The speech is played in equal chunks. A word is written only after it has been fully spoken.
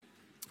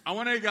I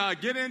want to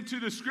get into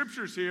the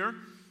scriptures here,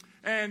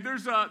 and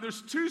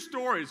there's two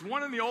stories,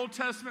 one in the Old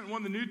Testament and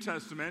one in the New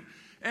Testament,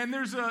 and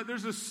there's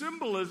a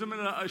symbolism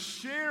and a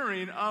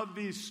sharing of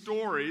these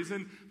stories.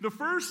 And the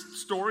first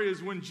story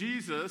is when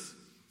Jesus,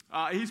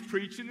 he's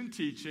preaching and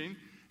teaching,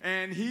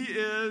 and he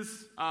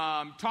is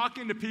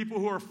talking to people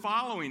who are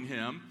following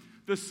him.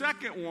 The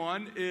second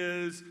one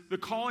is the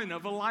calling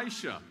of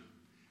Elisha.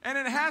 And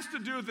it has to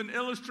do with an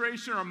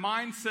illustration or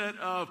mindset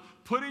of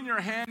putting your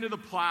hand to the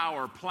plow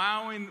or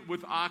plowing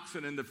with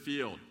oxen in the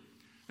field.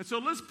 And so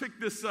let's pick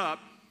this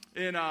up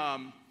in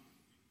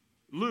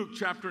Luke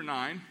chapter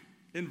 9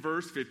 in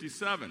verse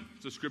 57.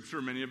 It's a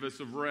scripture many of us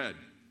have read.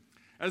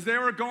 As they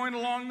were going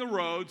along the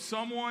road,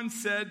 someone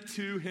said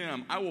to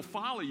him, "I will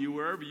follow you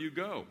wherever you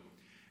go."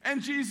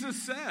 And Jesus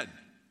said,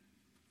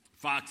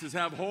 "Foxes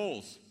have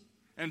holes,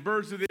 and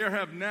birds of the air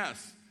have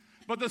nests,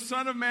 but the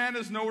Son of Man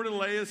has nowhere to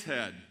lay his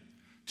head."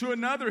 To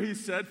another he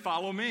said,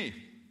 "Follow me."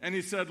 And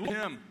he said to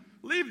him,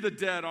 "Leave the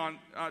dead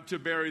to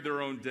bury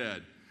their own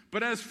dead.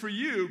 But as for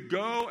you,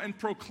 go and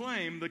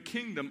proclaim the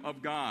kingdom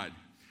of God."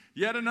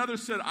 Yet another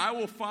said, "I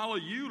will follow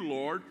you,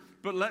 Lord,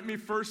 but let me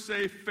first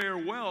say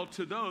farewell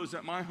to those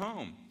at my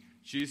home."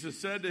 Jesus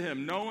said to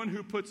him, "No one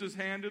who puts his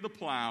hand to the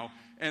plow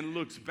and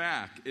looks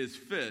back is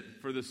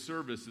fit for the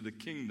service of the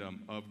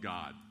kingdom of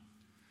God."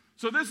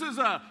 So this is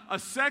a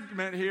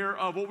segment here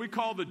of what we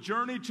call the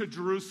journey to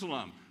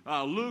Jerusalem.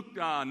 Luke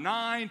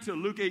 9 to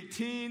Luke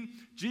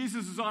 18,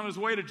 Jesus is on his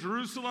way to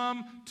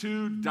Jerusalem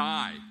to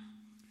die.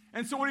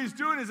 And so what he's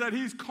doing is that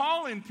he's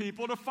calling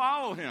people to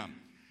follow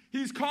him.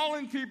 He's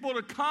calling people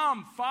to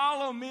come,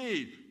 follow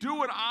me, do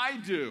what I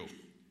do.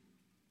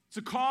 It's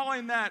a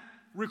calling that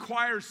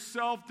requires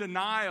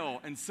self-denial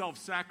and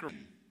self-sacrifice.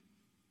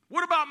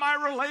 What about my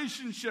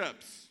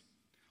relationships?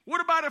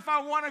 What about if I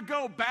want to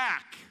go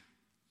back?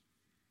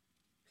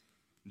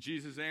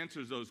 Jesus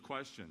answers those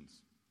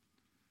questions.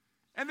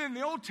 And then in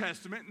the Old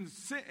Testament,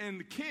 in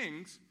the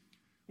Kings,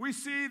 we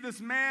see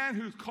this man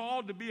who's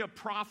called to be a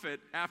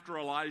prophet after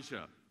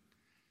Elijah.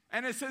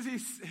 And it says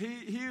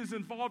he is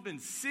involved in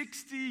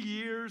 60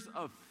 years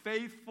of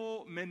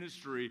faithful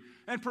ministry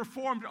and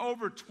performed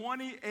over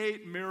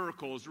 28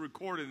 miracles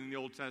recorded in the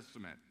Old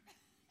Testament.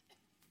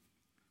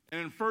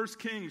 And in 1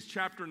 Kings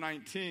chapter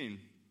 19,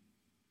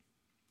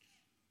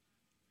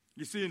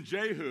 you see in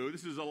Jehu,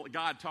 this is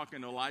God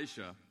talking to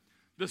Elisha,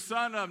 the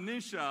son of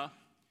Nisha,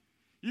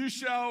 you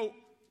shall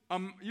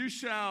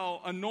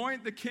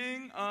anoint the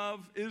king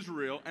of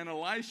Israel, and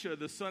Elisha,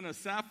 the son of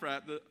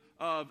Shaphat,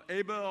 of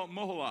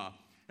Abel-Meholah,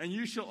 and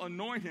you shall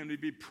anoint him to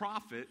be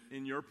prophet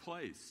in your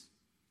place.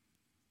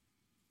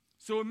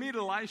 So we meet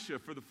Elisha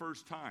for the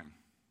first time,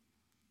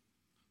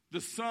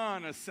 the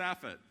son of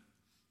Shaphat.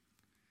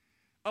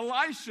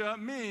 Elisha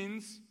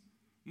means,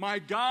 my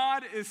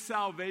God is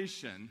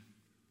salvation,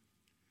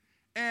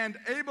 and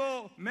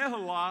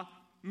Abel-Meholah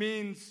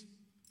means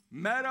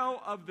meadow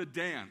of the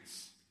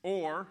dance,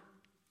 or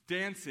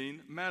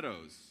dancing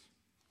meadows.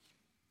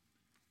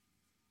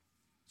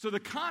 So the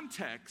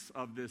context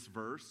of this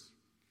verse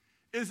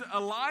is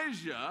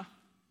Elijah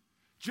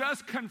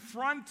just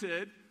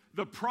confronted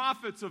the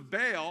prophets of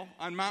Baal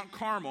on Mount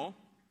Carmel.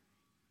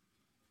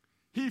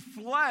 He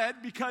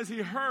fled because he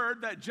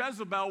heard that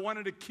Jezebel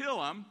wanted to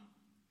kill him.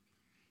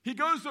 He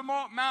goes to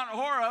Mount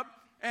Horeb,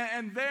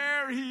 and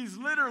there he's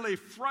literally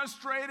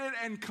frustrated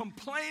and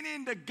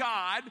complaining to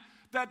God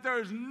that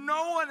there's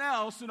no one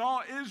else in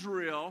all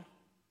Israel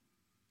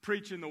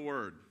preaching the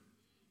word.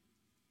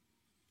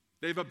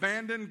 They've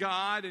abandoned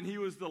God, and he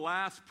was the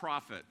last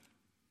prophet.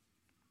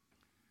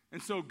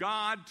 And so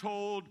God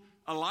told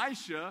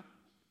Elisha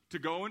to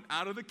go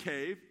out of the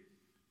cave.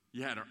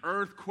 You had an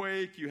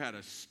earthquake, you had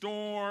a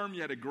storm,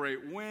 you had a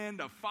great wind,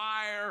 a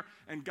fire,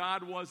 and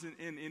God wasn't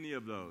in any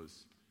of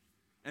those.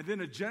 And then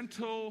a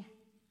gentle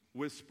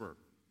whisper,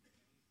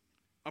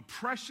 a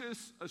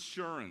precious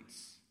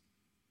assurance,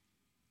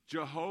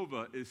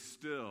 Jehovah is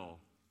still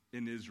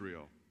in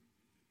Israel.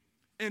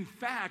 In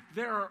fact,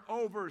 there are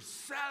over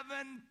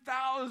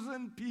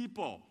 7,000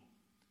 people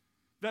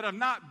that have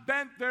not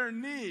bent their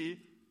knee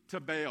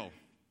to Baal.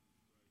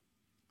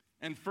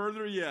 And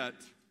further yet,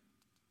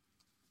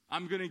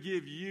 I'm going to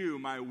give you,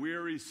 my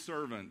weary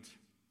servant,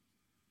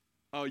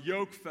 a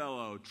yoke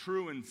fellow,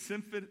 true in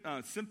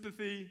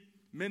sympathy,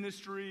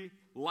 ministry,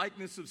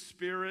 likeness of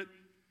spirit,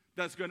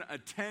 that's going to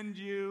attend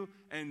you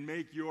and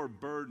make your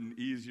burden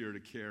easier to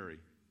carry.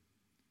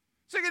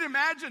 So you can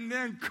imagine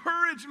the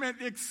encouragement,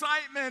 the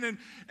excitement,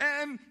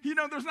 and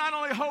there's not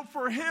only hope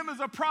for him as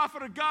a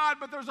prophet of God,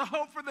 but there's a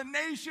hope for the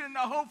nation,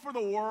 a hope for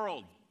the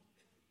world.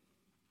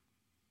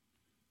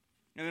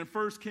 And in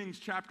 1 Kings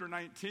chapter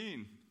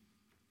 19,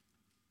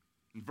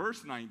 in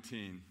verse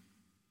 19,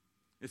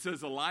 it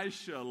says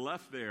Elijah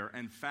left there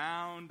and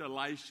found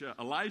Elisha.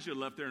 Elijah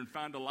left there and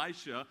found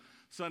Elisha,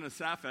 son of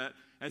Shaphat,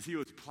 as he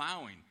was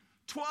plowing.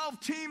 12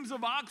 teams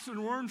of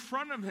oxen were in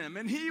front of him,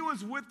 and he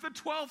was with the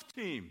 12th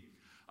team.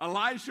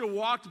 Elisha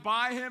walked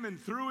by him and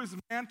threw his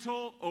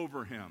mantle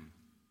over him.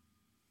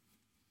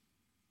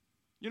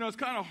 It's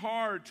kind of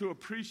hard to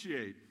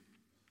appreciate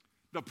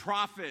the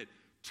prophet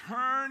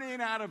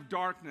turning out of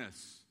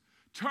darkness,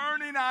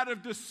 turning out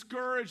of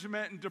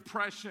discouragement and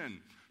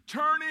depression,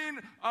 turning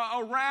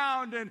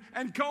around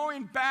and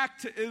going back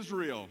to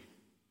Israel.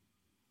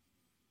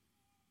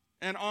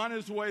 And on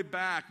his way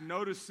back,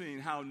 noticing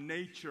how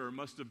nature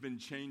must have been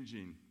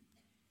changing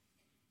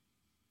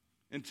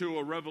into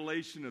a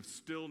revelation of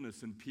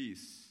stillness and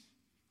peace.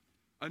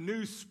 A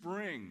new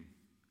spring.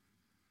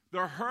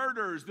 The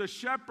herders, the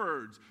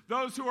shepherds,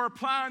 those who are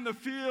plowing the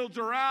fields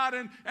are out,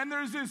 and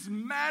there's this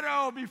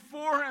meadow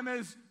before him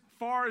as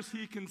far as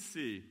he can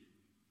see.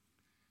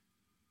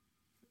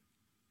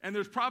 And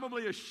there's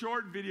probably a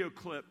short video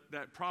clip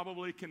that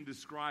probably can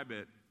describe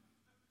it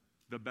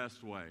the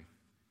best way.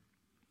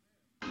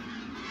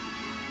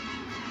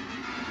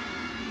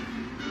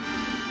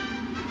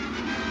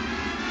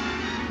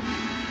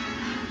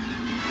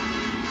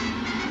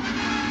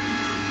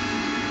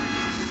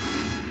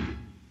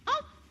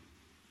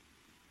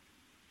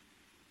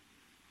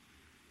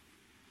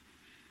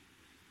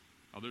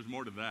 Oh, there's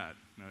more to that.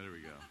 No, there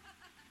we go.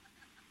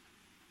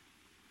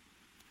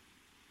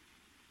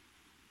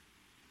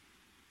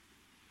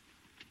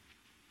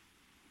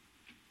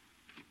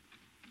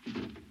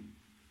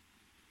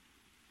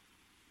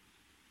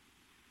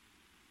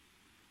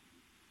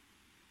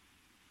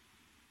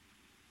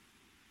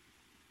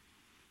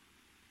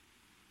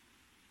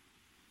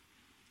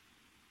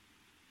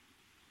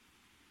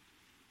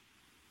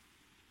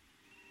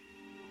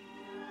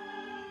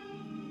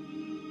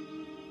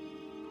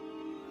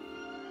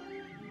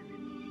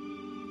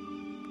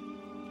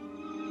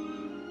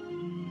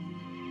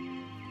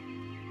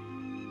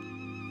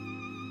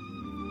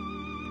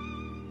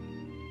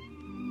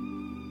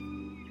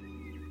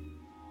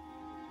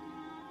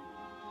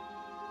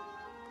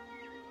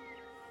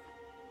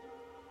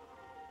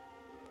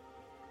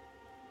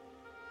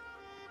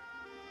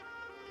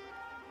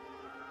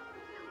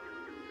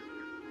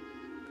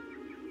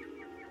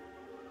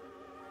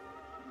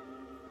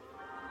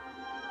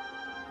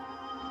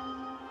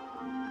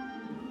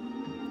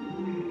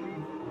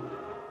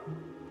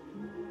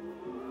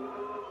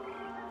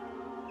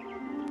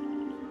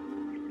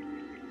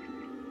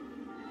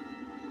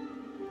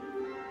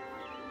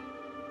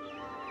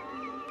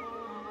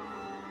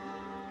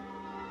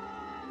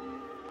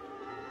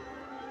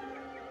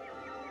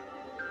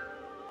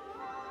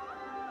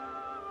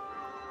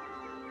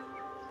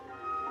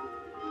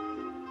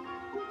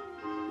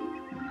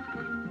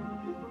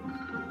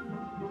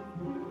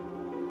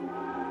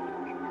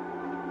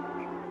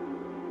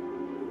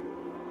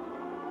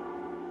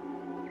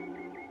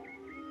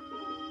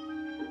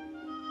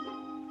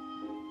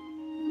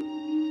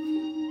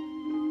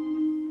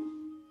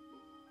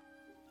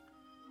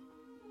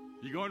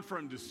 You're going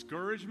from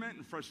discouragement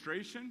and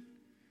frustration.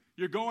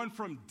 You're going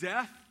from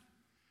death.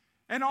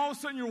 And all of a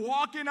sudden you're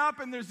walking up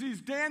and there's these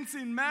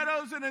dancing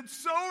meadows and it's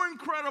so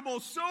incredible,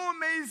 so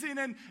amazing.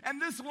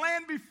 And this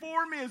land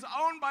before me is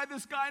owned by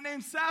this guy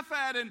named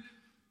Asaad. And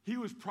he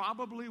was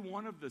probably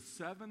one of the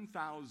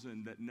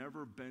 7,000 that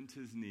never bent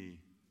his knee.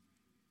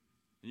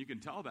 And you can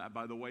tell that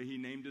by the way he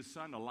named his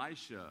son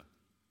Elisha.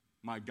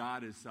 My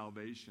God is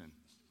salvation.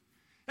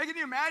 Hey, can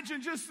you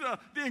imagine just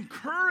the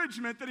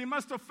encouragement that he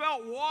must have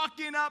felt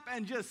walking up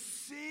and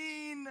just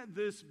seeing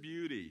this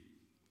beauty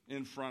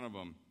in front of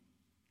him?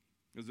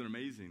 It was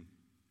amazing.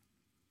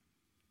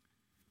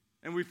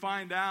 And we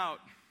find out,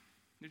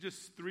 there's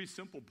just 3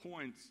 simple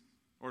points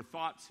or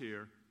thoughts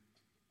here,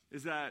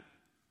 is that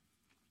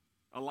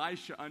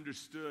Elisha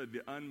understood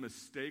the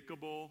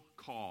unmistakable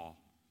call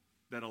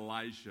that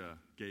Elijah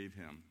gave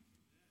him.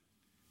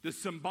 The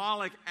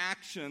symbolic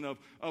action of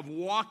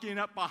walking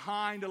up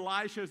behind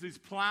Elisha as he's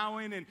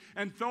plowing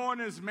and throwing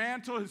his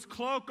mantle, his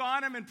cloak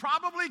on him, and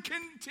probably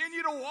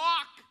continue to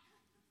walk.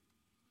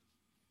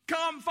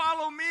 Come,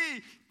 follow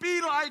me.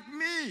 Be like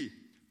me.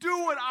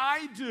 Do what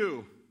I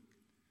do.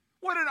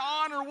 What an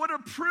honor, what a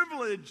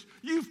privilege.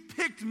 You've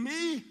picked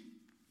me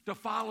to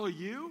follow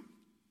you.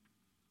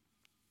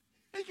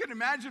 And you can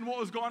imagine what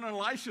was going on in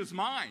Elisha's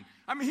mind.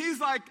 I mean, he's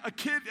like a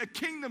kid, a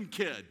kingdom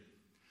kid.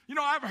 You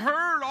know, I've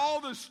heard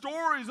all the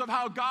stories of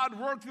how God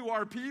worked through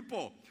our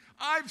people.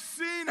 I've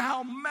seen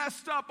how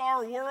messed up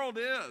our world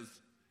is.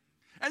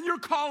 And you're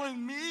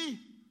calling me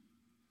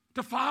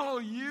to follow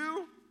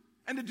you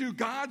and to do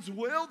God's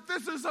will?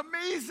 This is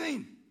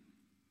amazing.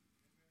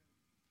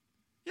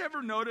 You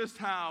ever noticed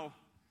how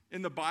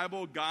in the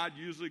Bible God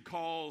usually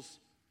calls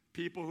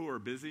people who are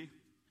busy?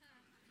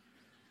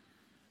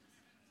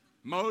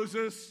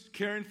 Moses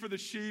caring for the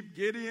sheep,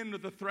 Gideon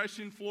with the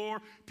threshing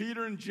floor,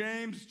 Peter and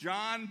James,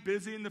 John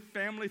busy in the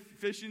family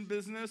fishing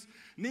business,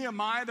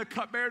 Nehemiah the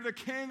cupbearer of the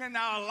king, and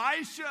now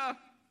Elisha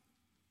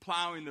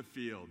plowing the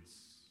fields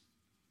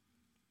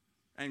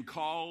and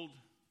called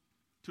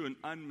to an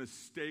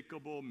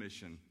unmistakable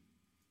mission.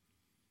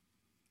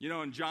 You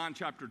know, in John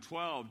chapter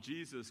 12,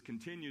 Jesus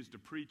continues to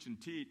preach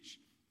and teach.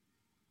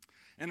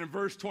 And in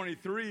verse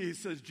 23, he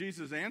says,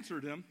 Jesus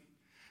answered him,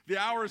 "The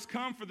hour has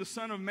come for the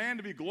Son of Man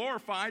to be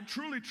glorified.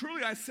 Truly,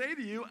 truly, I say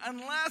to you,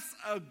 unless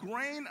a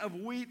grain of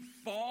wheat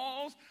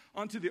falls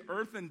onto the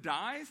earth and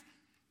dies,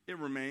 it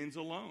remains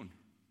alone.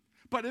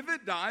 But if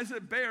it dies,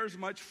 it bears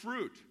much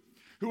fruit.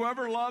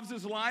 Whoever loves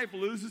his life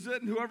loses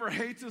it, and whoever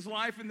hates his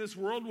life in this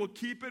world will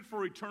keep it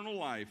for eternal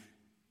life.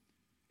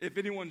 If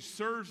anyone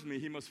serves me,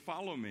 he must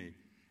follow me.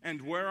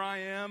 And where I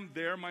am,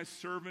 there my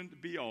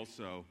servant be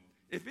also.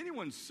 If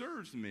anyone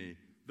serves me,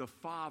 the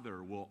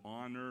Father will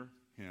honor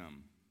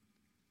him.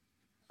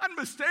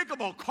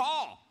 Unmistakable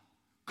call.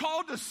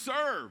 Called to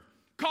serve.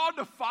 Called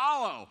to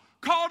follow.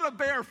 Called to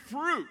bear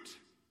fruit.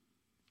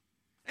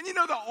 And you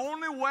know the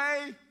only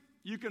way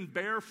you can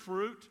bear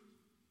fruit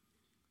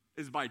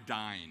is by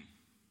dying.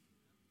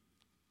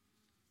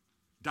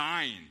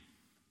 Dying.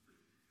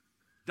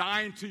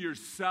 Dying to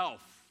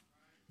yourself.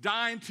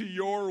 Dying to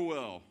your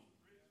will.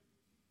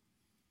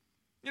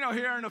 You know,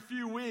 here in a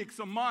few weeks,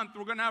 a month,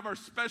 we're going to have our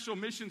special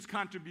missions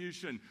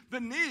contribution.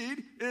 The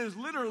need is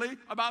literally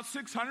about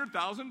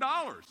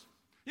 $600,000.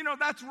 You know,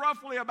 that's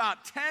roughly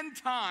about 10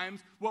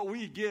 times what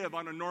we give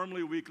on a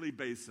normally weekly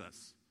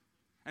basis.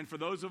 And for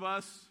those of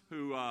us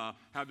who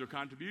have their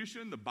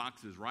contribution, the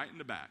box is right in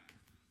the back.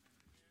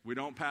 We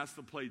don't pass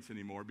the plates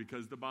anymore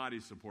because the body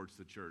supports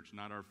the church,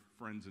 not our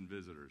friends and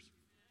visitors.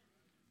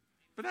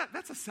 But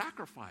that's a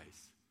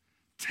sacrifice.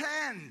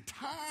 10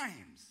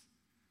 times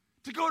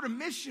to go to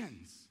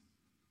missions.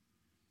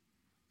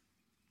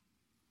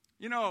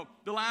 You know,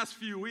 the last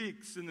few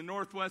weeks in the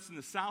Northwest and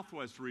the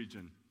Southwest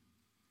region,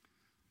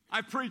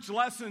 I preached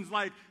lessons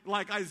like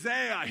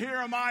Isaiah, here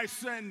am I,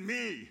 send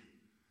me.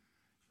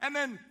 And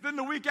then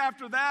the week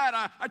after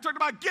that, I talked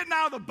about getting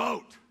out of the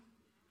boat.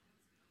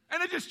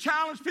 And I just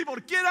challenged people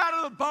to get out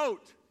of the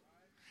boat.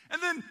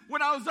 And then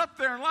when I was up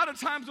there, and a lot of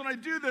times when I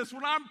do this,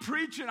 when I'm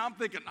preaching, I'm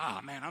thinking,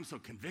 oh man, I'm so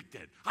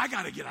convicted. I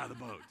got to get out of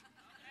the boat.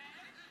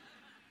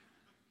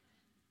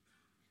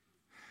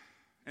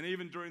 And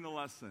even during the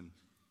lesson,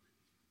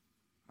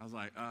 I was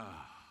like,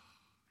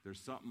 there's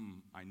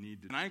something I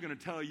need to do. And I ain't going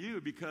to tell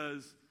you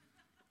because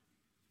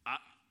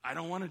I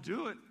don't want to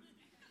do it.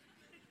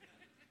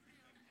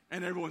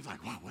 And everyone's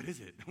like, wow, what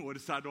is it? What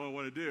side do I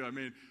want to do? I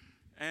mean,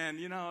 and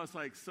you know, it's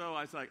like,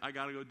 I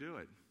got to go do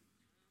it.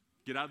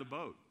 Get out of the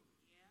boat.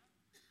 Yeah.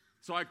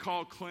 So I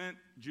called Clint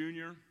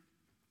Jr.,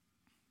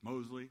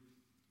 Mosley,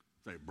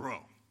 say, bro,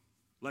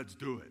 let's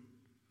do it.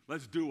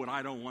 Let's do what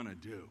I don't want to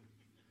do.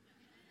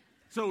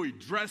 So we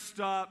dressed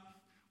up.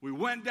 We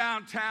went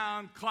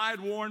downtown,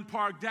 Clyde Warren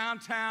Park,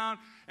 downtown,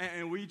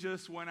 and we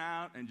just went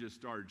out and just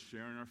started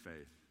sharing our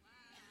faith.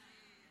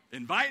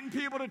 Inviting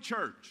people to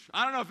church.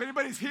 I don't know if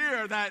anybody's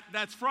here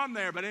that's from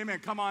there, but amen,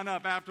 come on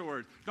up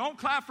afterwards. Don't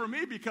clap for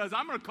me because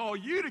I'm going to call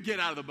you to get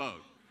out of the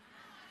boat.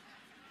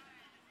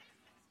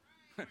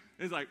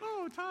 It's like,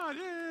 oh, Todd,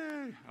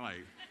 yay. I'm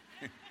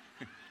like,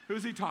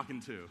 who's he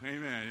talking to?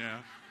 Amen, yeah.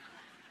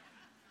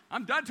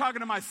 I'm done talking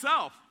to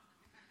myself.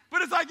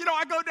 But it's like, you know,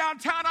 I go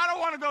downtown. I don't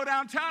want to go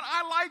downtown.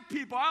 I like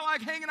people. I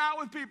like hanging out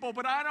with people,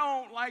 but I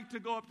don't like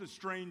to go up to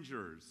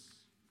strangers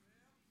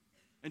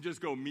and just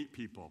go meet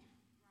people.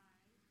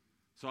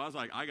 So I was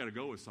like, I got to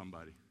go with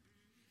somebody.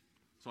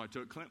 So I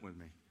took Clint with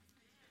me.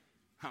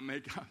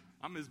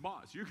 I'm his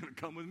boss. You're going to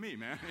come with me,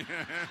 man.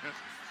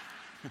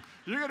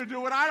 You're going to do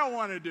what I don't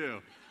want to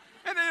do.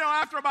 And then, you know,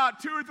 after about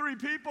 2 or 3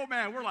 people,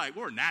 man,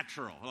 we're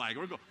natural. Like,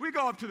 we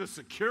go up to the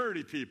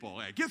security people.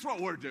 Hey, guess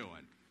what we're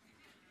doing?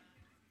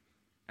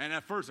 And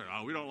at first,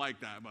 oh, we don't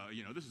like that, but,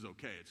 you know, this is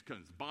okay. It's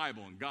because it's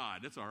Bible and God.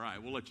 That's all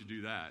right. We'll let you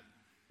do that.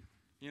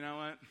 You know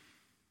what?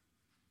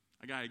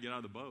 I got to get out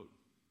of the boat.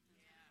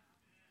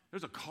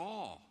 There's a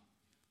call.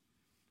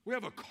 We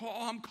have a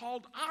call. I'm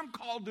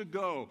called to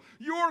go.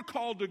 You're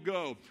called to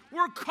go.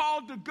 We're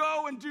called to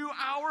go and do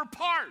our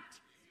part.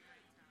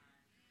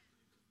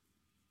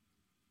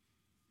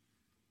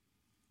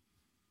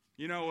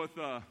 You know, with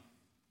an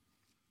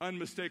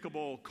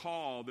unmistakable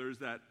call, there's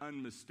that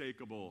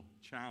unmistakable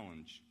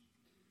challenge.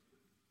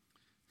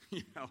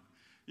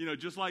 You know,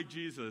 just like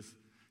Jesus,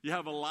 you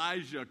have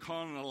Elijah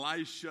calling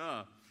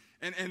Elisha.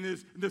 And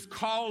this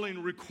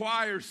calling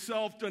requires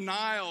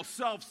self-denial,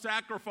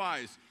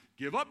 self-sacrifice.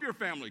 Give up your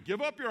family.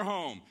 Give up your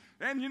home.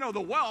 And, you know,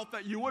 the wealth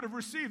that you would have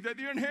received at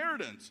your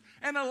inheritance.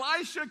 And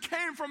Elisha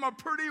came from a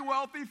pretty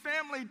wealthy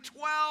family,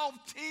 12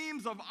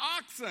 teams of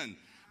oxen,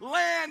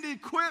 land,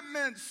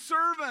 equipment,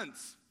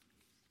 servants.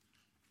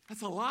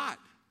 That's a lot.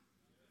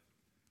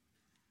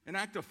 An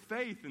act of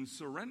faith and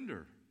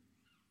surrender.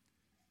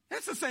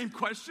 It's the same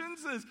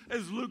questions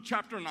as Luke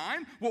chapter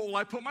 9. What will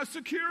I put my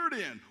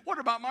security in? What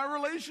about my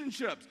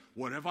relationships?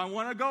 What if I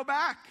want to go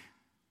back?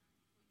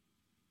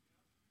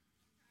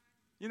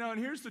 You know, and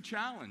here's the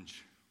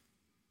challenge.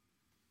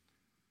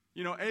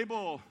 You know,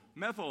 Abel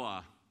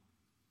Metholah,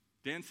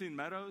 Dancing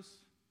Meadows.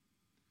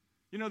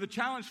 You know, the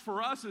challenge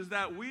for us is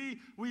that we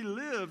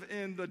live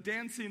in the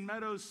Dancing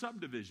Meadows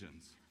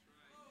subdivisions.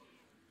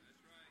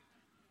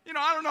 You know,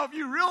 I don't know if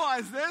you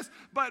realize this,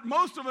 but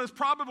most of us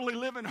probably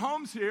live in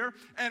homes here,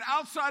 and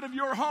outside of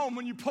your home,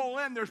 when you pull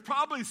in, there's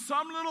probably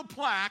some little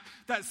plaque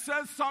that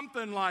says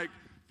something like,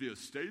 the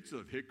estates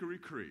of Hickory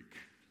Creek,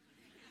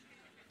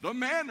 the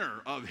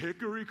manor of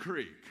Hickory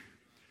Creek.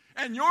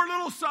 And your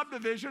little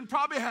subdivision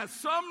probably has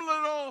some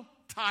little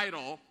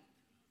title,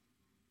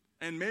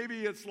 and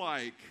maybe it's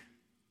like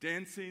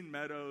Dancing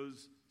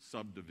Meadows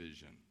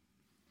Subdivision.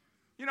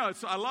 You know,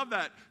 I love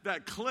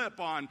that clip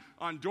on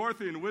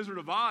Dorothy and Wizard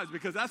of Oz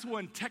because that's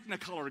when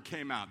Technicolor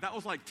came out. That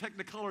was like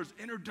Technicolor's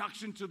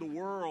introduction to the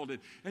world.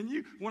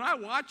 And when I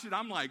watch it,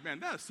 I'm like, man,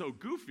 that's so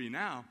goofy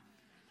now.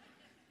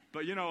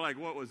 But you know, like,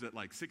 what was it,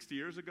 like 60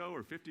 years ago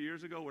or 50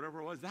 years ago,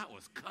 whatever it was? That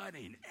was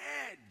cutting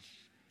edge.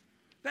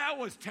 That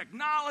was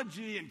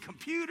technology and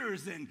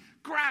computers and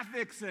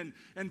graphics and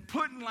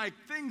putting like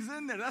things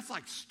in there. That's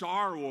like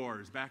Star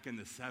Wars back in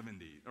the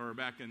 70s or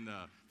back in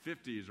the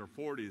 50s or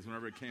 40s,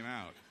 whenever it came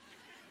out.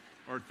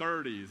 Or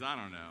 30s, I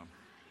don't know.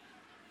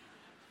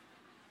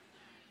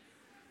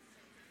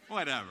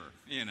 Whatever,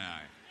 you know.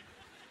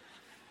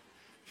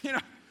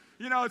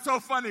 You know, it's so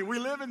funny. We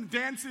live in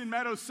Dancing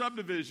Meadows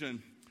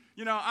Subdivision.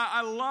 You know,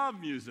 I love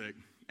music,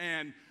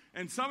 and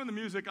some of the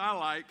music I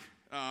like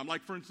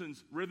for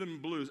instance, rhythm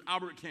and blues,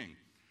 Albert King.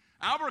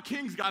 Albert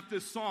King's got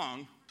this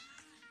song.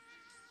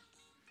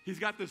 He's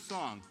got this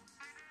song.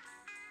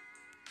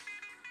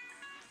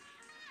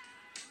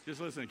 Just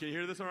listen. Can you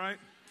hear this all right?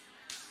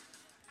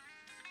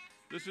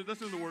 Listen to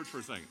the words for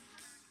a second.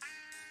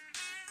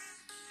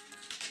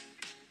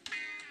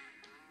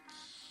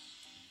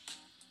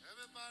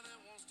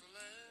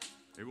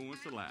 Everyone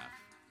wants to laugh.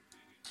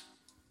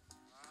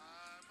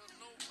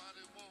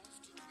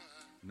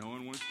 No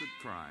one wants to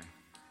cry.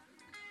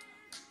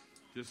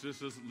 Just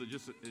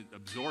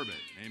absorb it.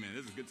 Amen.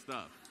 This is good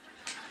stuff.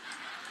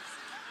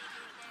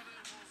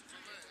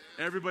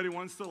 Everybody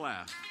wants to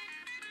laugh.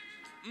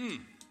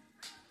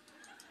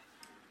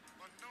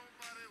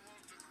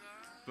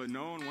 But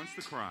no one wants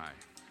to cry.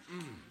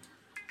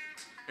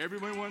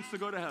 Everybody wants to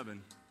go to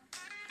heaven.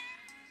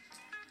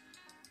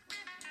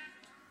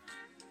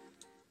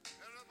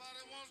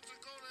 Everybody wants to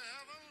go to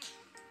heaven.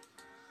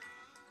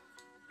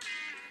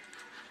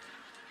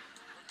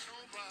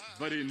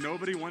 But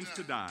nobody wants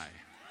to die.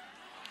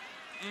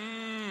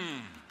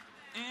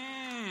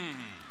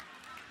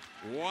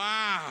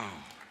 Wow.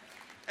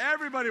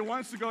 Everybody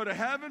wants to go to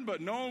heaven,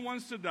 but no one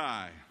wants to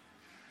die.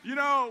 You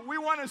know, we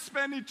want to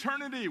spend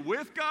eternity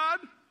with God.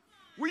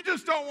 We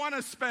just don't want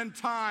to spend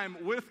time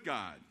with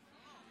God.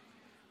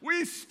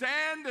 We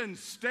stand and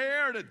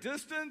stare at a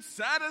distance,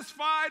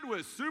 satisfied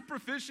with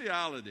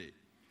superficiality.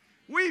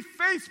 We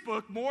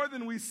Facebook more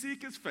than we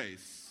seek his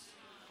face.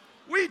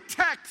 We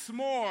text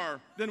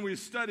more than we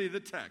study the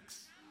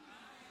text.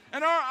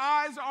 And our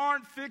eyes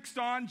aren't fixed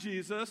on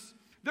Jesus.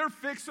 They're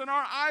fixed on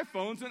our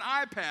iPhones and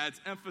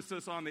iPads,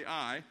 emphasis on the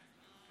I.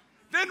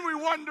 Then we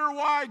wonder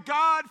why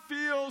God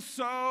feels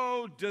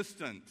so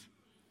distant.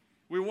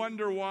 We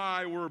wonder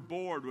why we're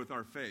bored with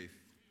our faith.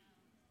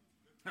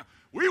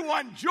 We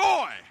want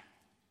joy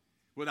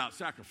without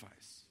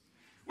sacrifice.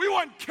 We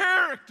want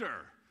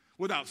character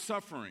without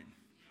suffering.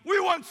 We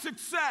want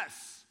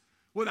success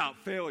without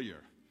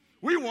failure.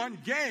 We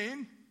want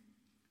gain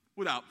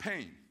without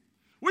pain.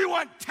 We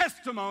want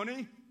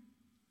testimony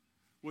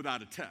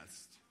without a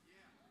test.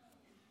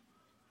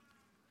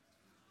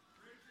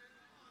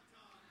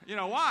 You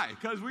know why?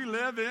 Because we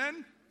live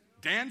in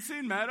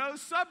Dancing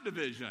Meadows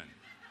Subdivision.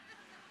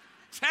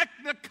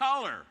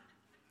 Technicolor.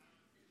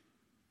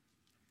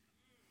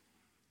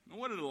 Now,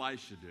 what did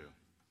Elisha do?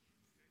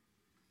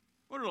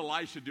 What did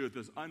Elisha do with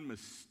this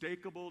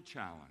unmistakable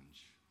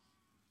challenge?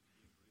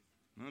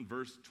 Well, in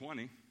verse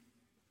 20, it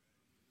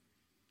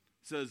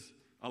says,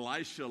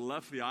 Elisha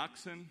left the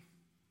oxen,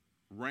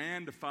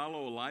 ran to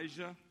follow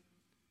Elijah,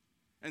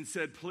 and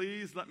said,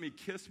 please let me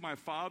kiss my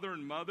father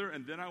and mother,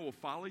 and then I will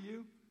follow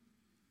you.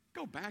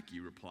 Go back, he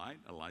replied,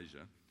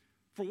 Elijah,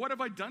 for what have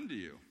I done to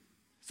you?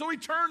 So he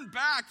turned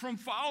back from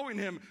following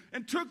him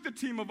and took the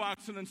team of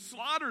oxen and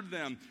slaughtered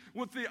them.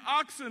 With the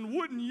oxen,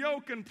 wooden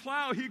yoke, and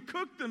plow, he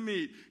cooked the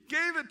meat,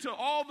 gave it to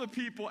all the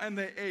people, and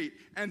they ate.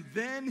 And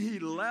then he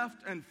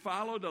left and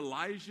followed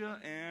Elijah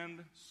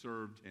and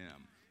served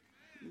him.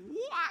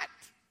 What?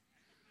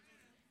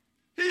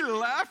 He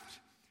left,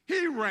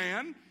 he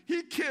ran,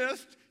 he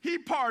kissed, he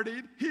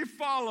partied, he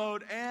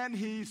followed, and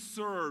he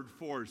served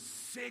for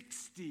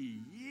 60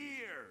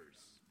 years.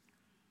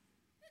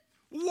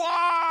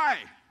 Why?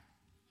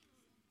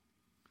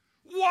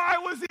 Why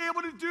was he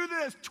able to do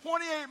this?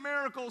 28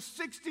 miracles,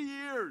 60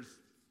 years.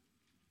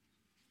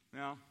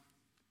 Now,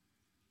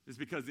 it's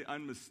because the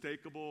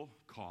unmistakable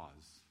cause.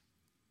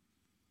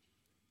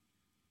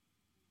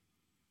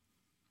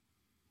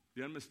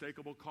 The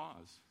unmistakable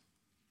cause.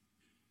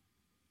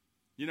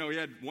 You know, he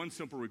had one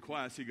simple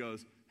request. He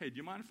goes, hey, do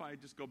you mind if I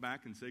just go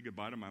back and say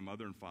goodbye to my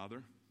mother and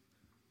father?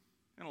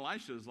 And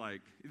Elisha's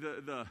like,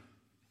 the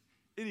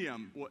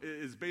idiom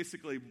is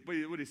basically,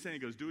 what he's saying, he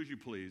goes, do as you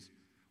please.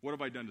 What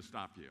have I done to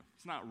stop you?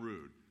 It's not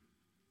rude.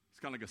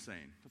 It's kind of like a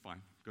saying. So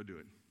fine, go do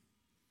it.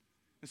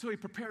 And so he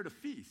prepared a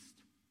feast.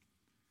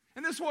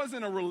 And this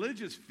wasn't a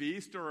religious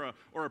feast or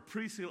a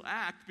priestly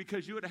act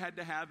because you would have had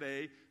to have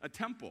a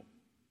temple.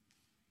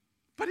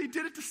 But he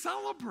did it to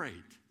celebrate.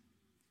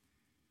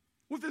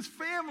 with his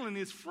family and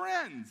his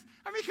friends.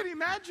 I mean, can you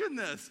imagine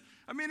this?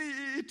 I mean,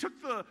 he took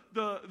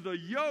the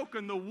yoke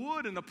and the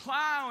wood and the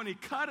plow and he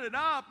cut it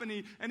up and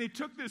he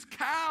took this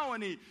cow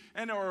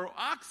or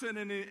oxen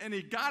and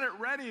he got it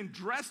ready and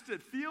dressed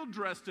it, field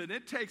dressed it.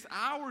 It takes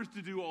hours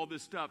to do all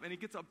this stuff. And he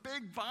gets a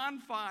big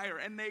bonfire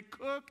and they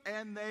cook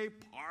and they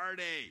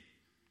party.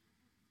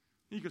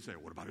 You could say,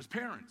 what about his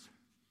parents?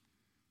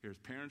 His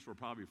parents were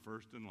probably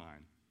first in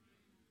line.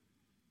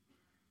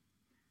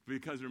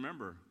 Because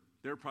remember,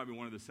 they're probably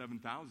one of the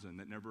 7,000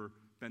 that never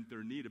bent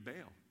their knee to Baal.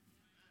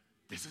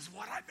 This is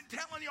what I've been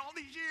telling you all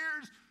these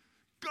years.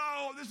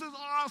 Go, this is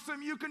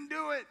awesome, you can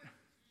do it.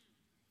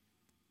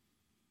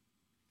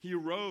 He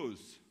arose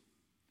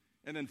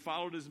and then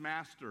followed his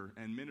master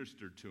and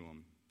ministered to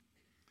him.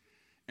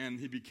 And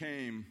he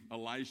became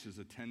Elisha's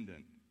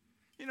attendant.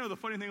 You know, the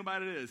funny thing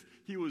about it is,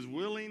 he was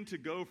willing to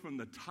go from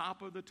the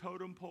top of the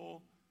totem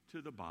pole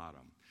to the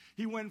bottom.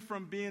 He went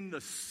from being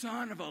the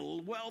son of a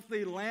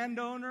wealthy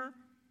landowner,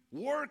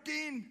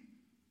 working,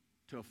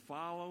 to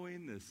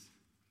following this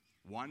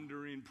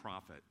wandering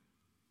prophet.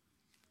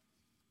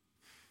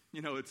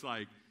 You know, it's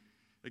like,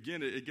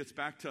 again, it gets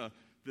back to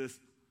this,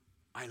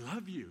 I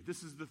love you.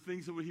 This is the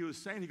things that he was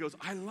saying. He goes,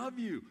 I love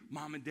you,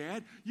 Mom and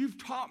Dad. You've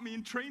taught me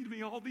and trained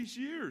me all these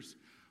years.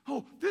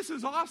 Oh, this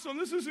is awesome.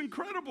 This is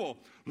incredible.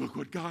 Look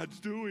what God's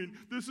doing.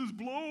 This is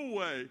blow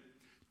away.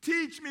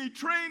 Teach me,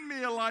 train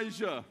me,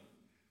 Elijah.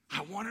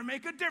 I want to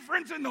make a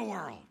difference in the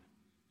world.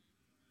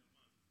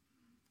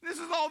 This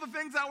is all the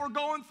things that were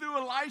going through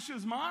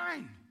Elisha's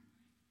mind.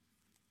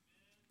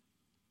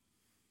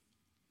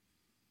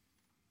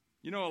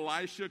 You know,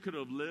 Elisha could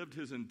have lived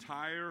his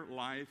entire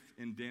life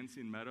in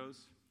dancing meadows.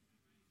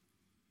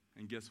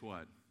 And guess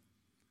what?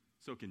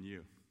 So can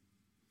you.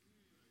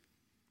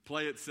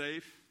 Play it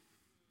safe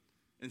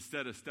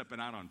instead of stepping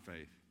out on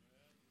faith.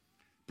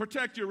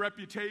 Protect your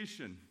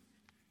reputation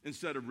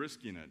instead of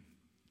risking it.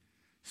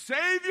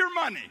 Save your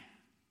money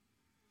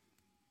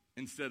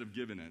instead of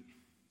giving it.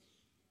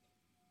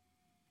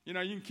 You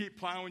know, you can keep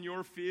plowing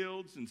your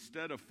fields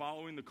instead of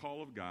following the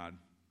call of God,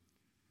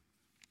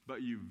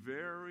 but you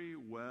very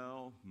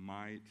well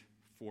might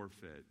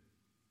forfeit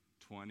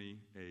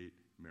 28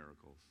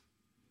 miracles.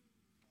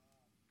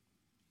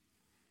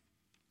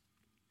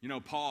 You know,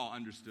 Paul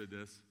understood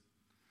this.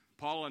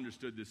 Paul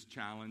understood this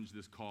challenge,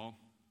 this call.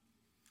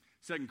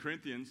 2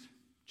 Corinthians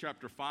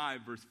chapter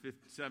 5, verse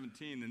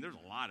 17, and there's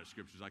a lot of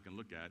scriptures I can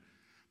look at,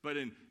 but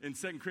in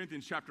 2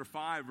 Corinthians chapter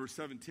 5, verse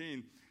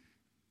 17,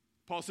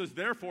 Paul says,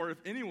 therefore, if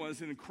anyone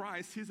is in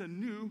Christ, he's a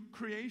new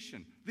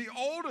creation. The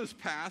old is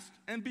past,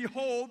 and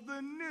behold,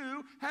 the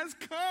new has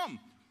come.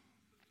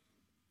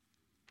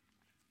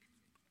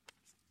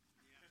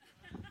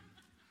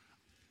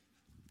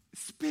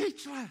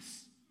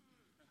 Speechless.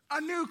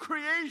 A new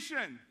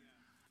creation.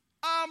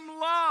 I'm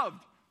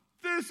loved.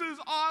 This is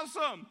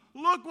awesome.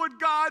 Look what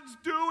God's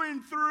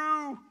doing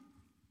through.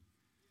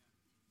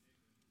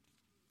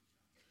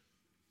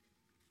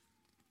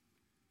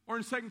 Or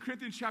in 2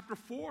 Corinthians chapter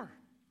 4.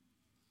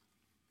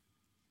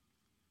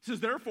 It says,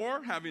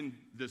 therefore, having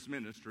this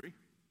ministry,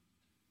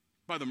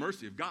 by the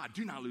mercy of God,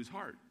 do not lose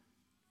heart.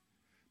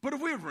 But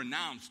if we have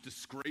renounced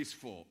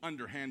disgraceful,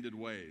 underhanded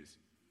ways,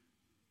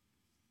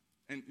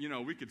 and, you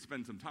know, we could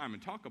spend some time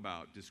and talk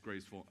about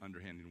disgraceful,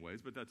 underhanded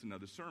ways, but that's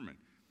another sermon.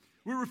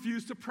 We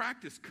refuse to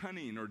practice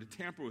cunning or to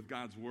tamper with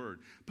God's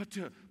word,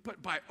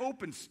 but by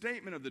open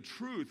statement of the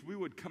truth, we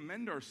would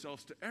commend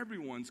ourselves to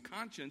everyone's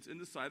conscience in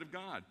the sight of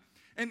God.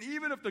 And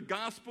even if the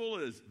gospel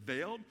is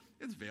veiled,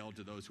 it's veiled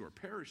to those who are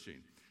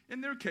perishing. In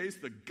their case,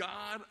 the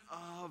God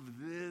of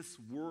this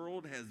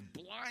world has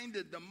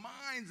blinded the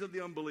minds of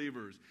the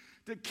unbelievers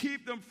to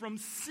keep them from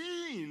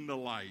seeing the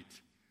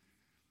light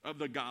of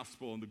the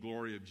gospel and the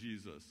glory of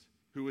Jesus,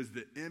 who is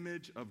the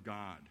image of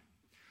God.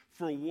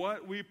 For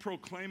what we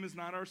proclaim is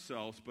not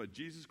ourselves, but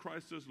Jesus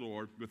Christ as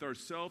Lord, with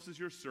ourselves as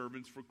your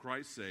servants for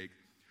Christ's sake.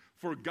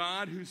 For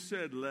God, who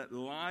said, let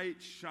light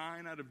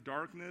shine out of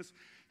darkness,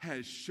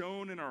 has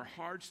shone in our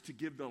hearts to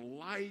give the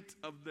light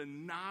of the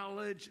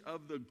knowledge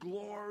of the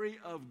glory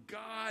of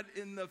God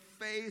in the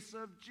face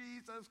of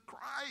Jesus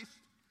Christ.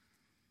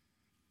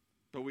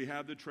 But we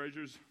have the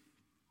treasures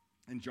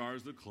in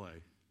jars of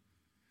clay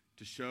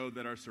to show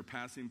that our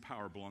surpassing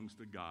power belongs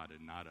to God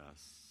and not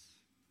us.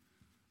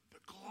 The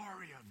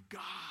glory of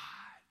God.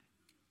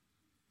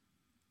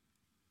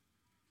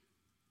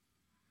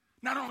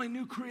 Not only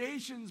new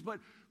creations, but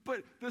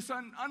this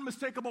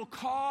unmistakable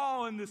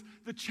call and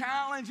the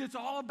challenge, it's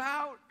all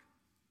about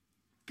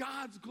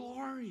God's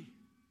glory.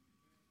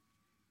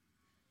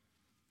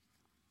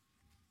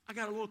 I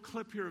got a little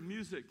clip here of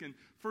music, and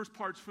first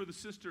part's for the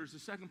sisters, the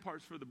second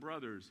part's for the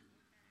brothers.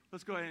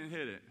 Let's go ahead and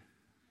hit it.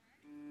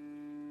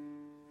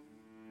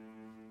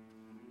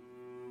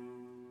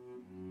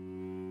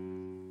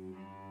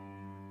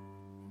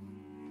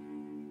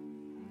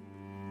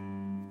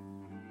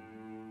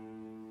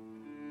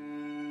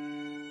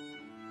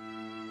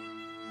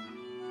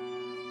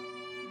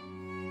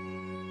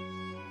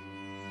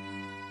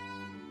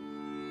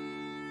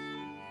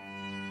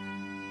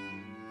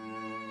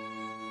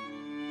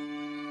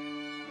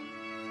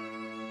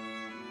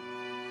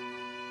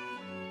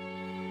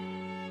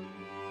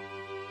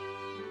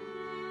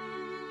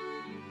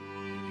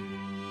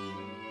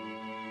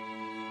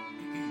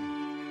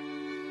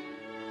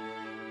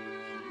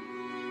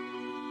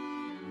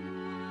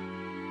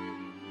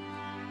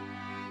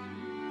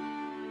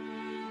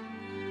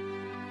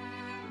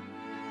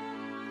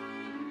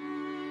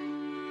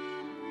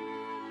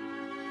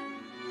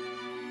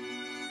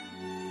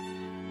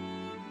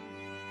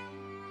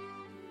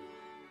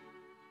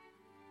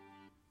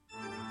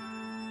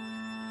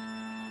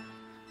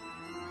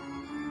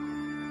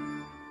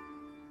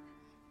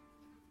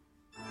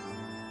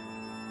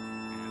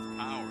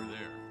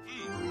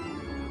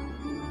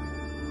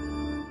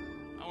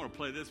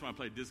 play this when I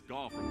play disc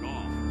golf or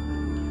golf.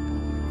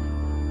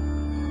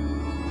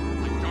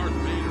 It's like Darth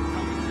Vader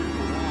coming through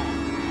the wall.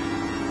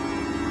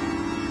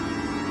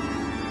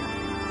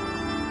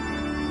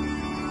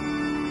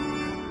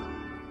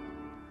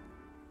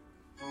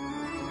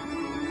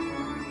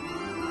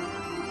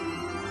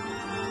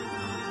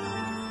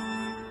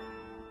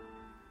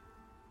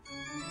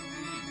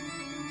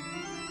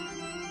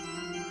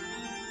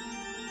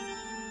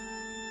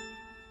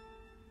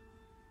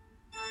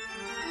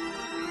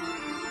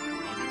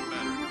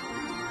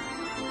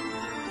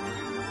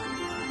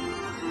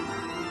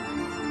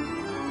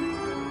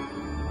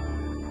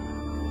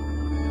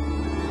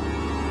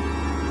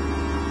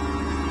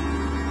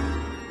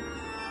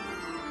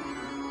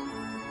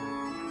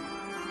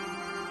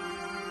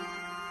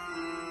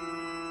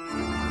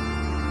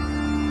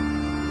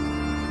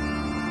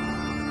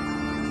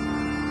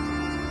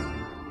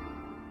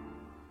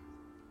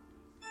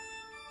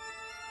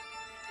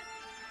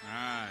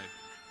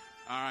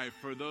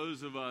 For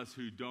those of us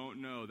who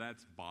don't know,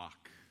 that's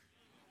Bach.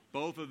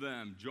 Both of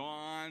them,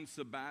 Johann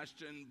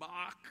Sebastian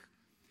Bach.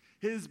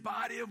 His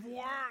body of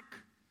work,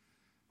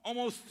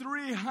 almost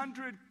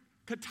 300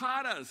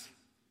 cantatas.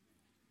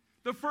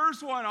 The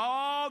first one,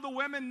 all the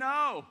women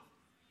know.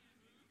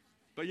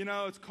 But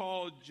it's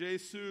called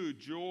Jesu,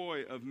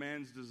 Joy of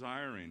Man's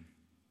Desiring.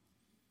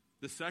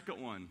 The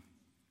second one,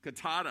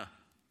 cantata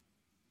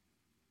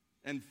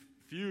and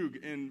fugue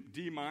in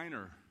D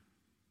minor.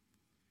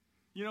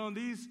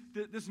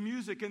 This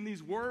music and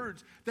these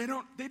words, they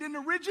didn't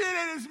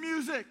originate as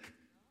music.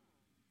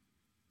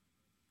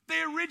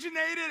 They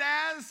originated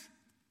as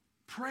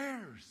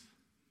prayers.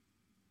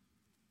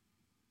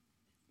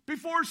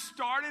 Before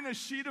starting a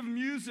sheet of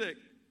music,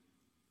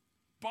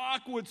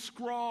 Bach would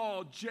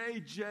scrawl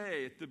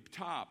JJ at the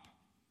top,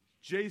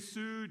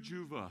 Jesu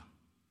Juva.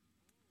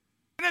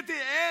 And at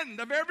the end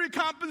of every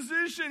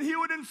composition, he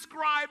would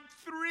inscribe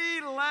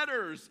 3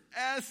 letters,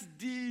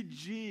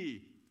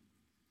 SDG.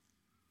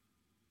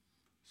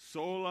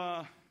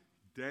 Sola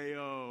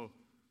Deo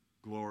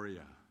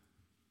Gloria.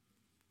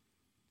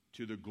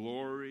 To the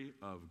glory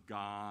of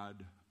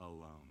God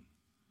alone.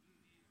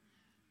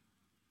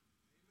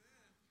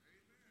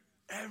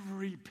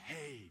 Every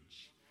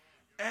page,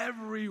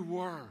 every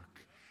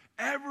work,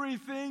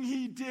 everything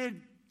he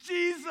did,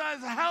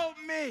 Jesus, help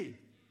me.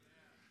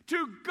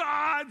 To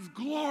God's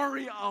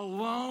glory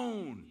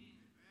alone.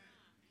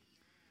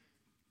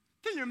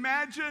 Can you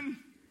imagine?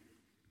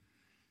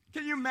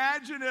 Can you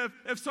imagine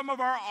if some of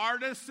our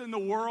artists in the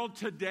world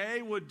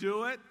today would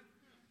do it?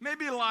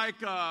 Maybe like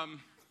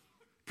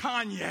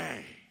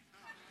Kanye.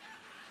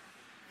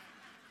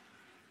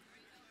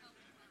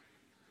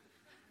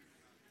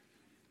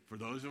 For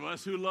those of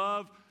us who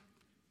love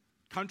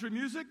country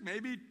music,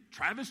 maybe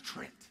Travis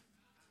Tritt.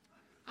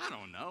 I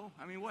don't know.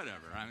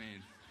 Whatever.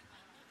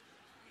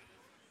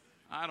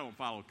 I don't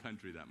follow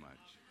country that much.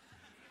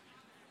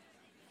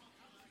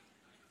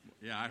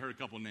 Yeah, I heard a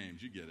couple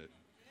names. You get it.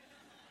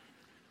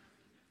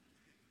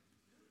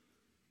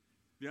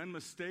 The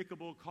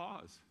unmistakable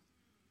cause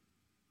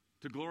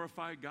to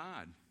glorify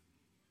God.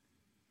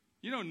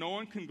 No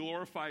one can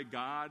glorify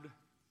God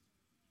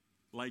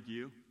like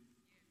you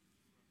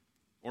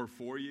or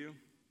for you.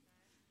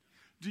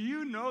 Do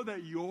you know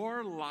that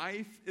your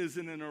life is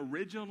in an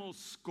original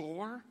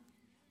score?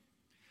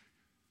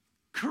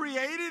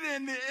 Created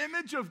in the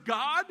image of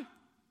God?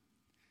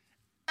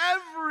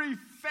 Every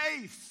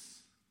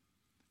face,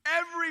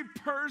 every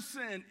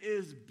person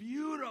is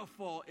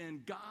beautiful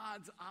in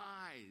God's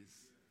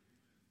eyes.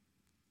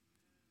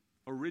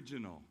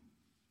 Original,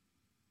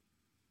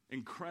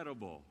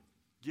 incredible,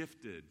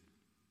 gifted,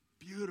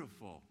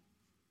 beautiful.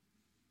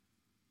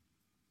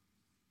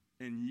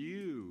 And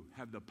you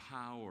have the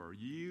power,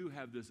 you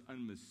have this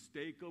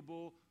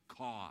unmistakable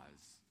cause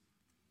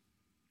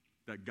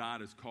that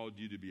God has called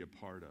you to be a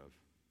part of.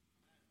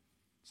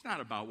 It's not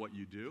about what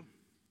you do.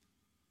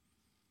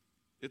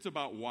 It's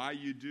about why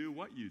you do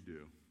what you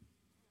do.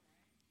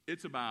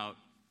 It's about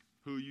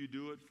who you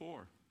do it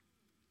for.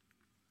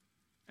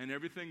 And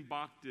everything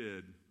Bach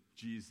did,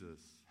 Jesus,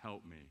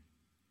 help me.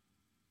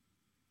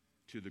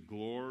 To the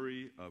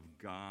glory of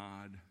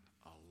God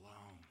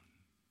alone.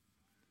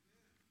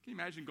 Can you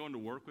imagine going to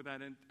work with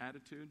that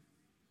attitude?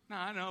 No,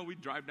 I know. We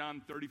drive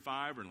down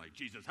 35 and like,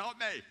 Jesus, help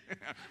me.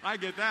 I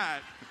get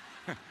that.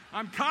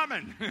 I'm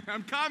coming.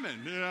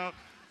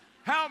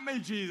 Help me,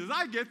 Jesus.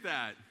 I get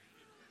that.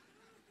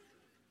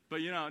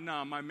 But,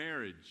 no, my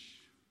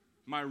marriage,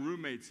 my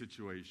roommate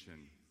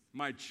situation,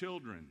 my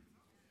children,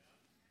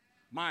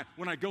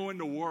 when I go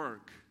into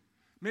work,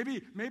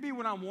 maybe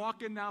when I'm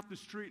walking out the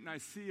street and I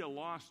see a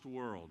lost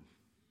world,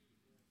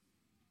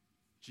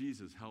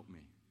 Jesus, help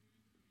me.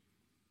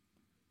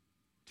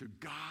 To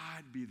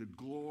God be the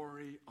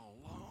glory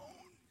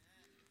alone.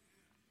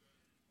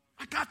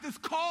 I got this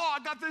call. I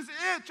got this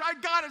itch. I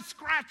got to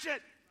scratch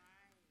it.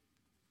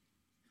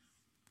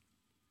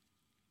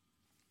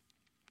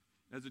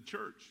 As a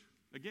church,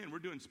 again, we're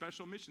doing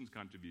special missions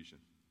contribution.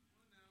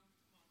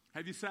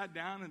 Have you sat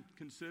down and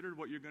considered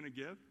what you're going to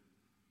give?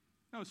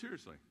 No,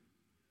 seriously.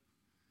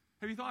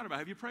 Have you thought about it?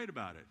 Have you prayed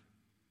about it?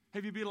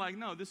 Have you be like,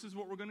 no, this is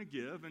what we're going to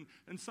give?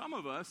 And some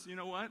of us, you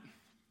know what?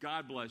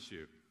 God bless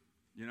you.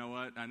 You know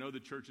what? I know the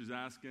church is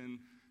asking,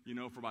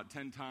 for about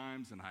 10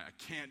 times, and I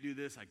can't do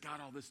this. I got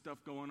all this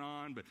stuff going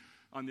on. But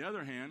on the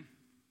other hand,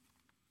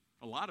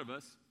 a lot of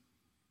us,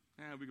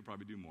 we could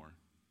probably do more.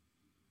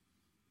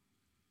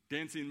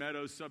 Dancing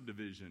Meadows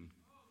subdivision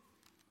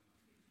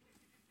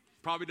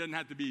probably doesn't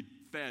have to be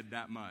fed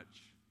that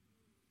much.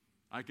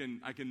 I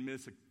can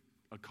miss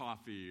a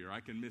coffee, or I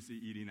can miss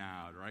eating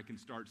out, or I can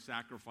start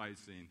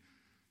sacrificing,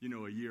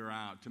 a year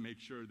out to make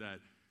sure that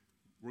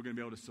we're going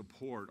to be able to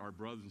support our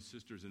brothers and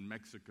sisters in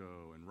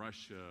Mexico and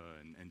Russia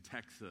and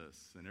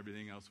Texas and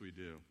everything else we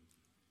do.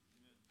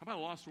 How about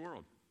a lost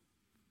world?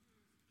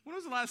 When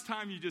was the last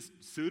time you just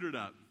suited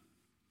up,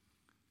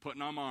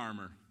 putting on my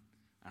armor,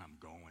 and I'm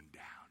going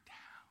downtown?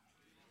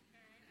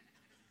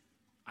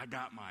 I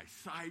got my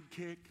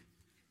sidekick.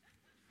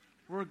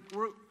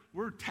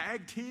 We're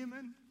tag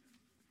teaming.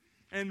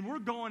 And we're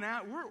going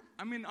out.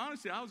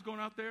 Honestly, I was going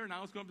out there and I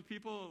was going up to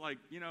people I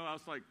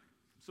was like,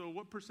 so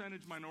what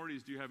percentage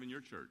minorities do you have in your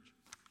church?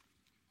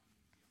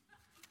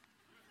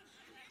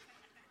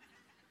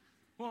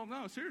 Well,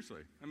 no,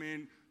 seriously.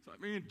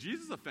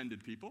 Jesus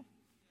offended people.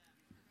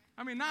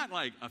 Not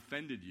like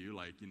offended you,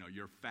 like,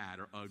 you're fat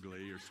or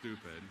ugly or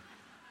stupid.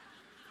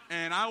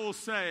 And I will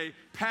say,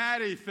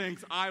 Patty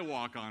thinks I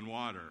walk on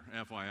water,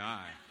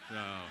 FYI.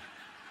 So,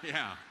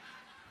 yeah.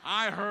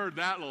 I heard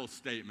that little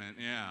statement,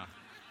 yeah.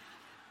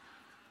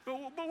 But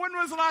when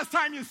was the last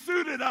time you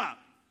suited up?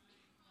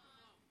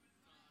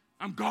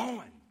 I'm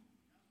going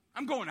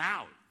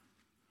out.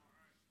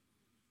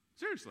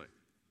 Seriously.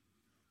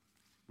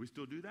 We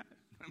still do that?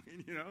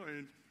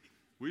 And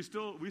we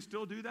still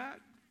do that?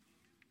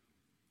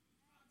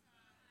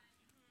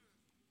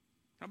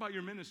 How about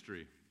your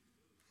ministry?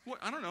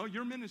 I don't know,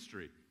 your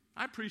ministry.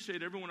 I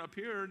appreciate everyone up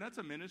here. That's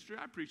a ministry.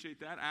 I appreciate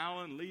that.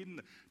 Alan leading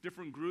the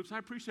different groups. I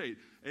appreciate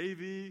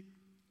AV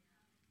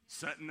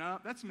setting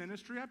up. That's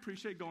ministry. I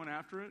appreciate going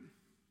after it.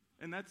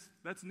 And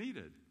that's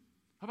needed.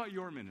 How about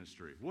your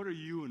ministry? What are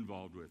you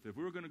involved with? If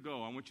we were going to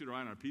go, I want you to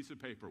write on a piece of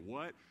paper,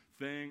 what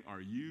thing are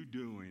you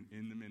doing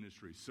in the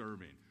ministry,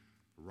 serving?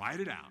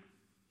 Write it out.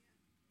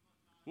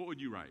 What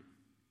would you write?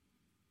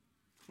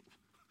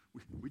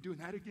 We doing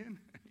that again?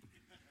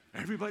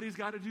 Everybody's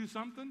got to do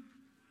something?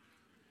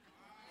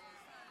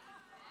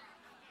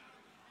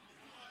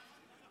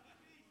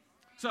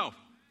 So,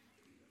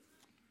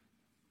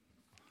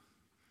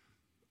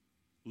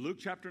 Luke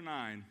chapter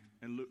 9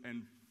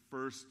 and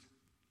First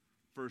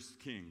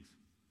Kings.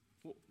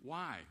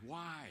 Why?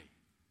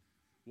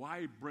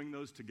 Why bring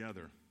those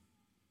together?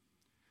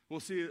 Well,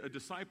 see, a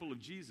disciple of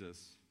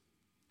Jesus,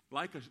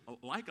 like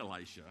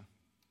Elisha,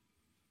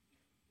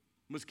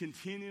 must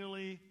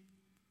continually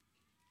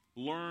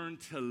learn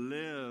to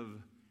live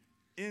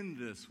in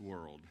this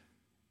world,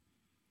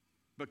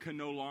 but can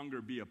no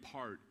longer be a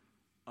part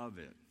of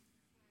it.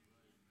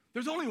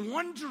 There's only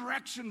one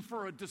direction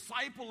for a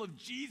disciple of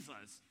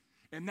Jesus,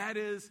 and that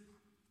is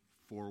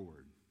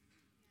forward.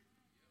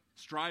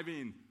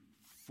 Striving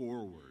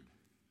forward.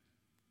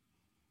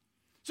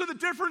 So the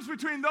difference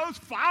between those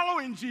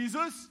following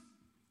Jesus,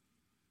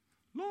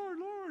 Lord,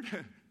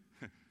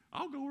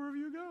 I'll go wherever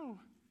you go.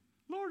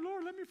 Lord,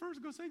 let me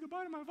first go say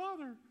goodbye to my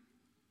father.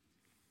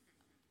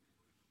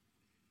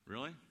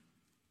 Really?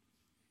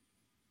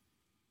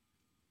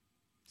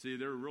 See,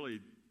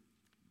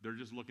 they're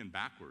just looking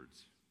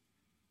backwards.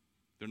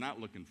 They're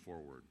not looking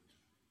forward.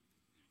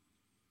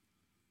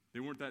 They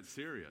weren't that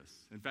serious.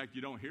 In fact,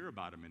 you don't hear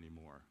about them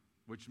anymore,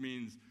 which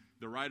means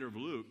the writer of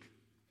Luke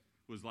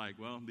was like,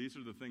 well, these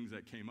are the things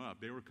that came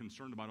up. They were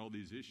concerned about all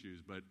these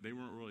issues, but they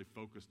weren't really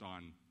focused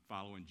on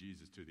following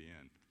Jesus to the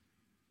end.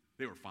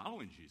 They were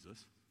following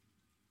Jesus,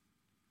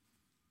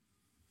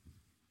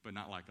 but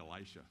not like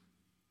Elisha.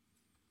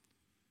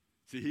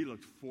 See, he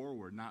looked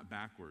forward, not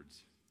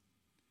backwards.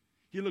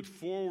 He looked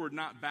forward,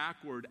 not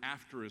backward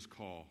after his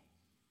call.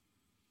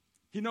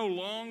 He no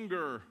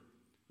longer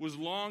was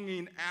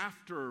longing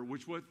after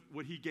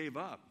what he gave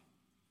up.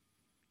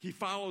 He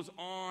follows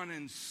on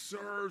and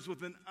serves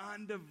with an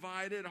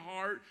undivided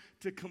heart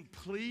to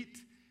complete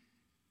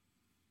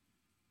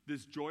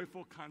this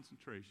joyful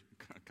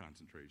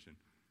concentration,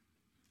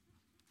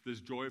 this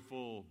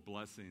joyful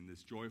blessing,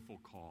 this joyful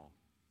call.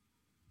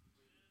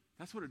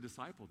 That's what a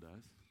disciple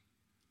does.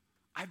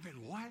 I've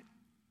been what?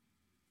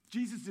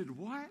 Jesus did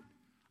what?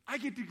 I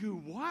get to do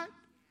what?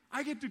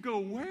 I get to go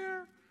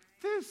where?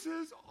 This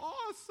is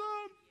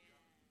awesome.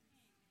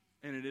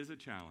 And it is a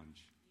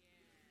challenge.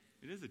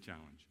 It is a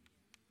challenge.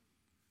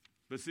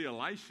 But see,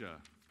 Elisha,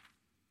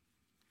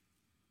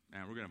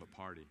 man, we're going to have a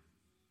party.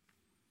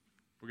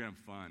 We're going to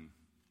have fun.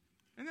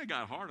 And it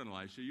got hard on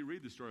Elisha. You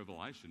read the story of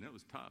Elisha, and it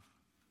was tough.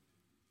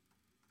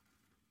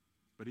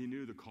 But he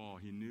knew the call.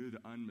 He knew the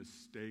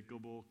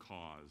unmistakable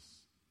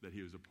cause that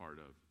he was a part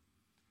of.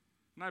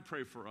 And I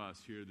pray for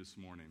us here this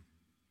morning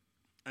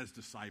as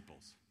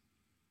disciples.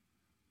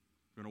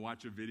 We're going to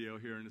watch a video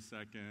here in a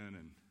second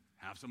and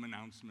have some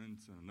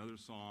announcements and another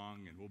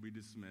song, and we'll be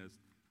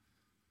dismissed.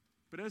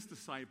 But as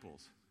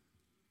disciples,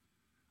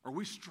 are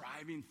we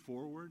striving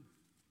forward?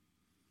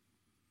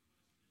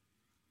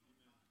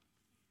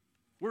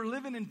 We're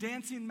living in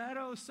Dancing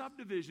Meadows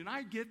subdivision.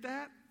 I get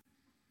that.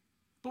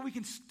 But we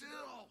can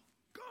still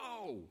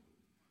go.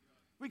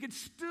 We can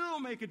still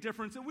make a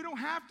difference. And we don't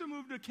have to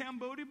move to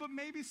Cambodia, but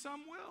maybe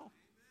some will.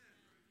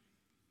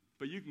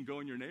 But you can go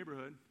in your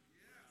neighborhood.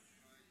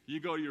 You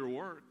go to your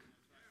work.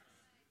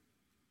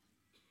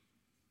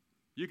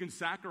 You can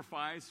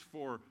sacrifice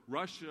for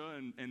Russia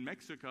and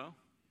Mexico.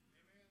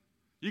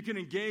 You can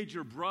engage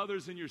your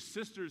brothers and your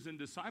sisters in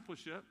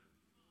discipleship.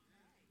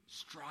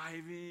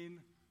 Striving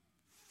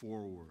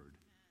forward.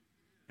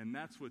 And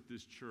that's what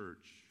this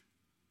church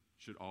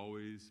should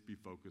always be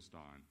focused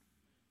on.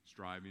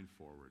 Striving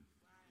forward.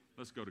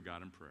 Let's go to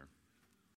God in prayer.